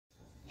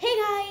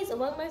so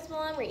welcome back to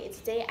Mom Read.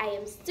 Today I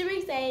am super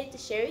excited to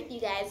share with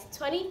you guys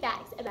 20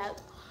 facts about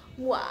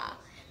moi.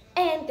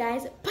 And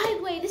guys, by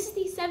the way, this is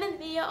the 7th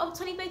video of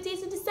 25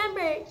 days of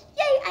December. Yay,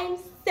 I am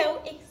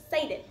so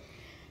excited.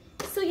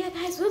 So yeah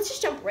guys, let's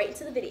just jump right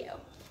into the video.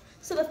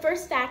 So the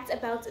first fact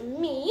about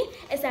me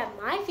is that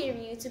my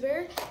favorite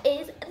YouTuber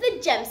is the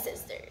Gem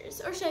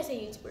Sisters. Or should I say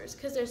YouTubers,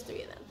 because there's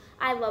 3 of them.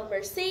 I love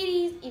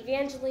Mercedes,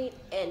 Evangeline,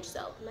 and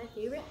Giselle. My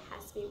favorite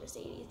has to be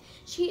Mercedes.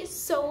 She is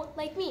so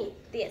like me.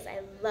 Yes, I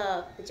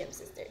love the Gem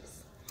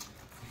Sisters.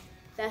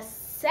 The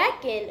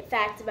second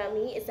fact about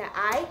me is that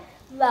I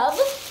love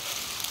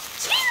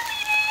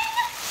cheerleading.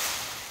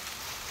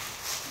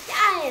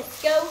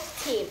 Yes, go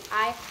team.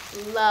 I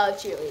love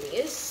cheerleading.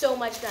 It is so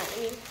much fun. I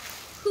mean,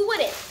 who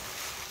wouldn't?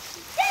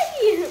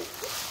 Yay!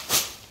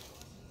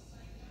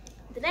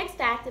 The next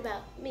fact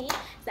about me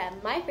is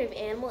that my favorite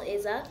animal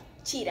is a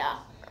cheetah.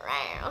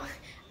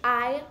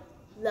 I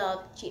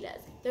love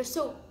cheetahs. They're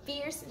so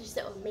fierce, they're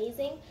so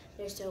amazing,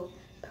 they're so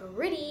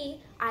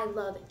pretty. I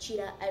love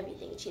cheetah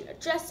everything. Cheetah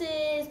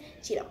dresses,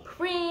 cheetah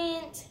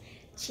print,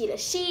 cheetah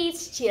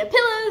sheets, cheetah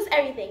pillows,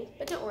 everything.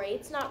 But don't worry,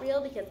 it's not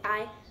real because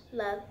I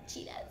love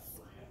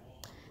cheetahs.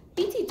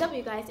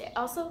 BTW guys, I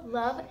also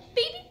love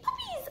baby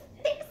puppies.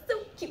 They're so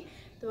cute.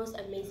 The most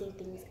amazing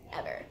things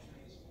ever.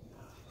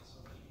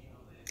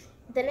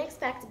 The next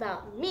fact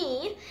about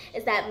me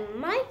is that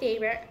my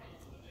favorite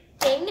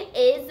thing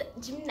is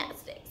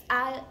gymnastics.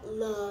 I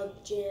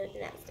love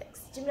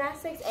gymnastics.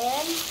 Gymnastics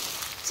and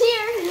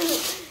cheer.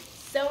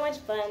 So much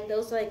fun.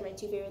 Those are like my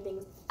 2 favorite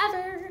things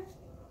ever.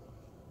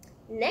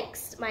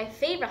 Next, my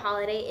favorite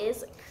holiday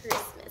is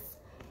Christmas.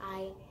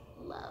 I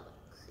love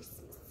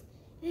Christmas.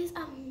 It is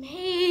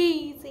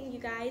amazing, you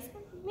guys.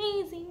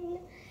 Amazing.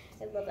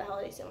 I love the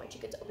holiday so much.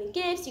 You get to open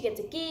gifts, you get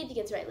to give, you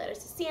get to write letters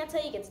to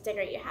Santa, you get to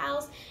decorate your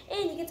house,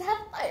 and you get to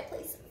have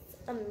fireplaces.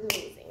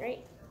 Amazing,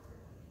 right?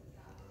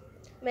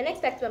 My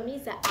next fact about me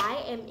is that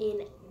I am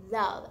in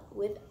love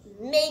with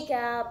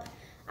makeup.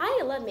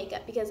 I love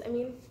makeup because, I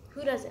mean,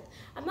 who doesn't?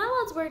 I'm not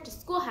allowed to wear it to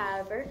school,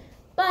 however,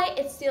 but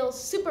it's still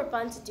super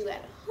fun to do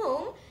at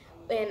home,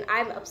 and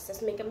I'm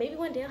obsessed with makeup. Maybe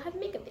one day I'll have a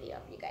makeup video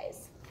for you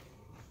guys.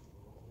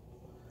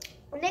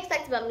 The next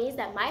fact about me is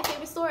that my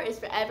favorite store is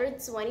Forever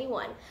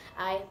 21.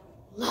 I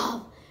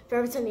love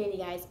Forever 21, you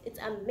guys. It's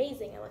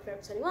amazing. I love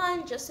Forever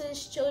 21,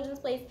 Justice, Children's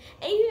Place,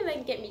 and even if I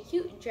can get me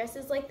cute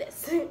dresses like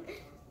this.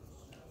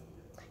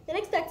 The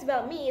next fact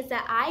about me is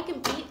that I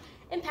compete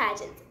in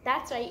pageants.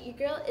 That's right, your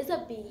girl is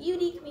a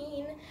beauty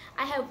queen.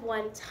 I have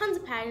won tons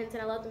of pageants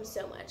and I love them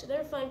so much.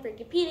 They're fun for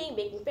competing,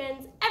 making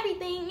friends,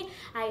 everything.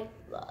 I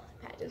love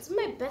pageants. Some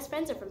of my best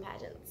friends are from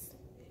pageants.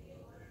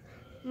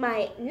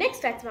 My next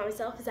fact about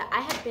myself is that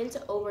I have been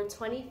to over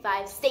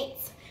 25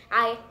 states.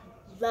 I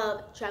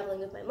love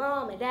traveling with my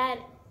mom, my dad,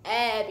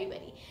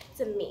 everybody. It's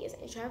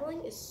amazing.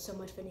 Traveling is so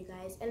much fun, you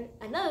guys. And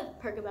another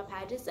perk about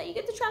pageants is that you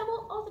get to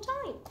travel all the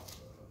time.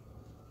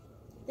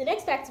 The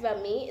next fact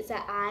about me is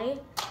that I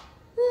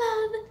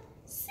love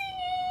singing.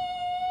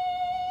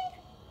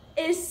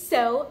 It is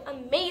so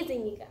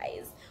amazing, you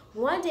guys.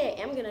 One day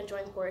I am going to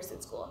join chorus in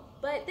school,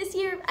 but this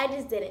year I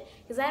just didn't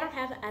because I don't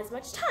have as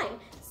much time.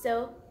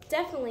 So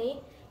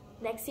definitely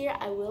next year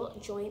I will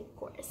join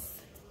chorus.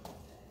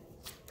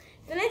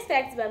 The next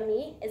fact about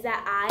me is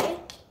that I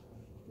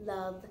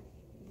love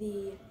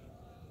the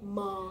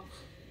mall.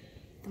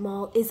 The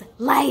mall is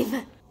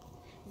live.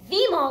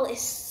 The mall is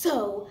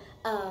so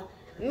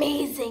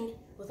amazing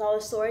with all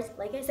the stores.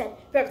 Like I said,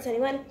 Forever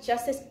 21,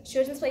 Justice,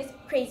 Children's Place,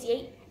 Crazy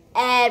 8,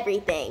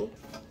 everything.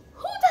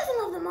 Who doesn't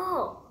love them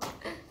all?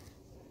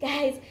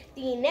 Guys,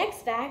 the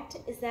next fact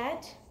is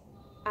that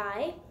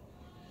I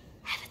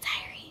have a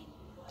diary.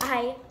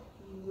 I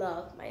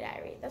love my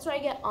diary. That's where I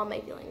get all my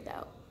feelings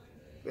out.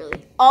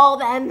 Really, all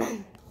them.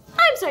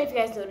 I'm sorry if you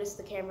guys noticed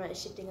the camera is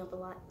shifting up a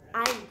lot.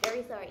 I'm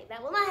very sorry.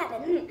 That will not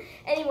happen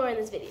anymore in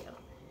this video.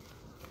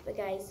 But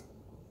guys,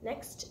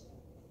 next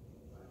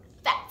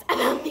fact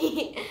about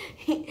me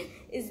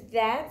is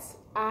that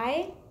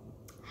I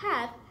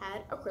have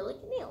had acrylic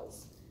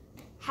nails.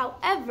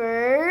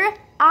 However,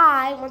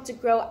 I want to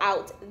grow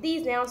out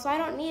these nails, so I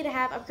don't need to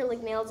have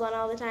acrylic nails on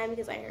all the time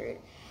because I heard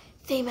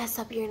they mess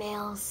up your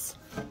nails.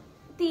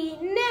 The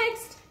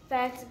next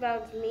fact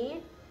about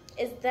me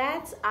is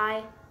that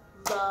I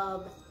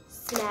love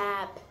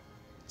Snapchat.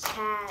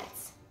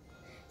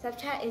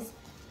 Snapchat is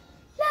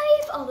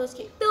life, all those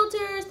cute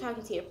filters,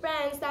 talking to your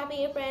friends,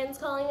 stopping your friends,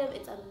 calling them.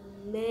 It's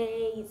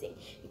amazing.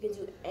 You can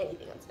do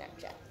anything on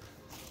Snapchat.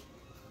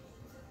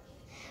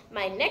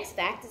 My next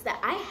fact is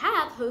that I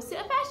have hosted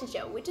a fashion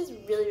show, which is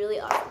really, really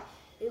awesome.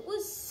 It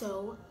was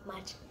so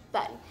much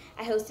fun.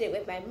 I hosted it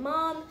with my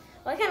mom.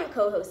 Well, I kind of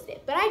co-hosted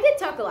it, but I did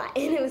talk a lot,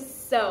 and it was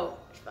so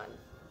much fun.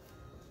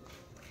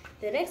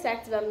 The next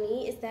fact about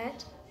me is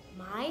that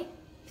my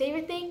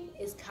favorite thing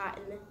is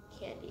cotton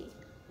candy.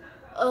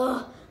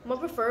 Ugh, more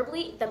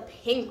preferably the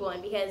pink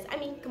one because, I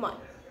mean, come on.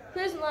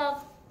 Who doesn't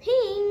love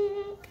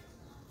pink?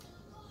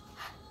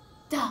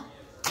 Duh.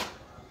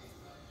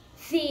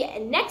 The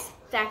next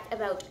fact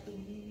about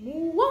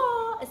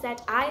moi is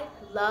that I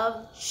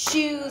love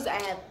shoes.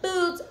 I have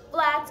boots,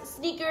 flats,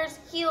 sneakers,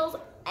 heels,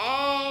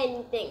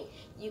 anything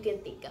you can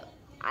think of.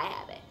 I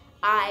have it.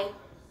 I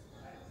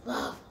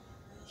love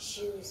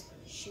shoes.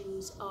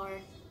 Shoes are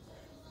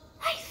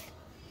life.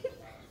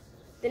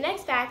 The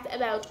next fact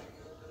about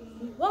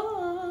me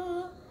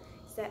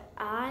is that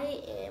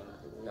I am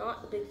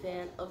not a big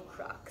fan of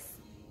Crocs.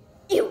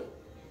 Ew!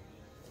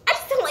 I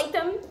just don't like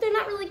them. They're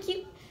not really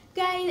cute.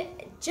 Guys,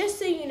 just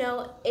so you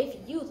know, if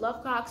you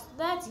love Crocs,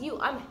 that's you.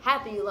 I'm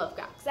happy you love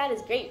Crocs. That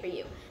is great for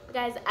you. But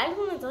guys, I just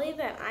want to tell you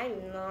that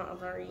I'm not a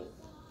very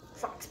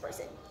Crocs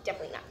person.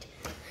 Definitely not.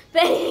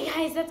 But anyway,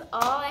 guys, that's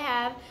all I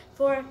have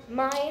for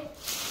my 20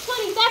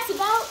 facts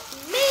about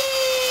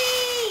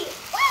me.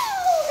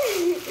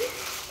 Woo!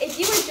 If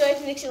you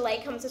enjoyed, make sure to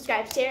like, comment,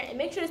 subscribe, share, and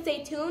make sure to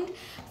stay tuned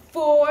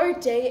for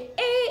day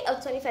 8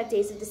 of 25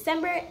 Days of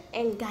December.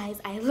 And guys,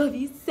 I love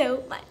you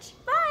so much.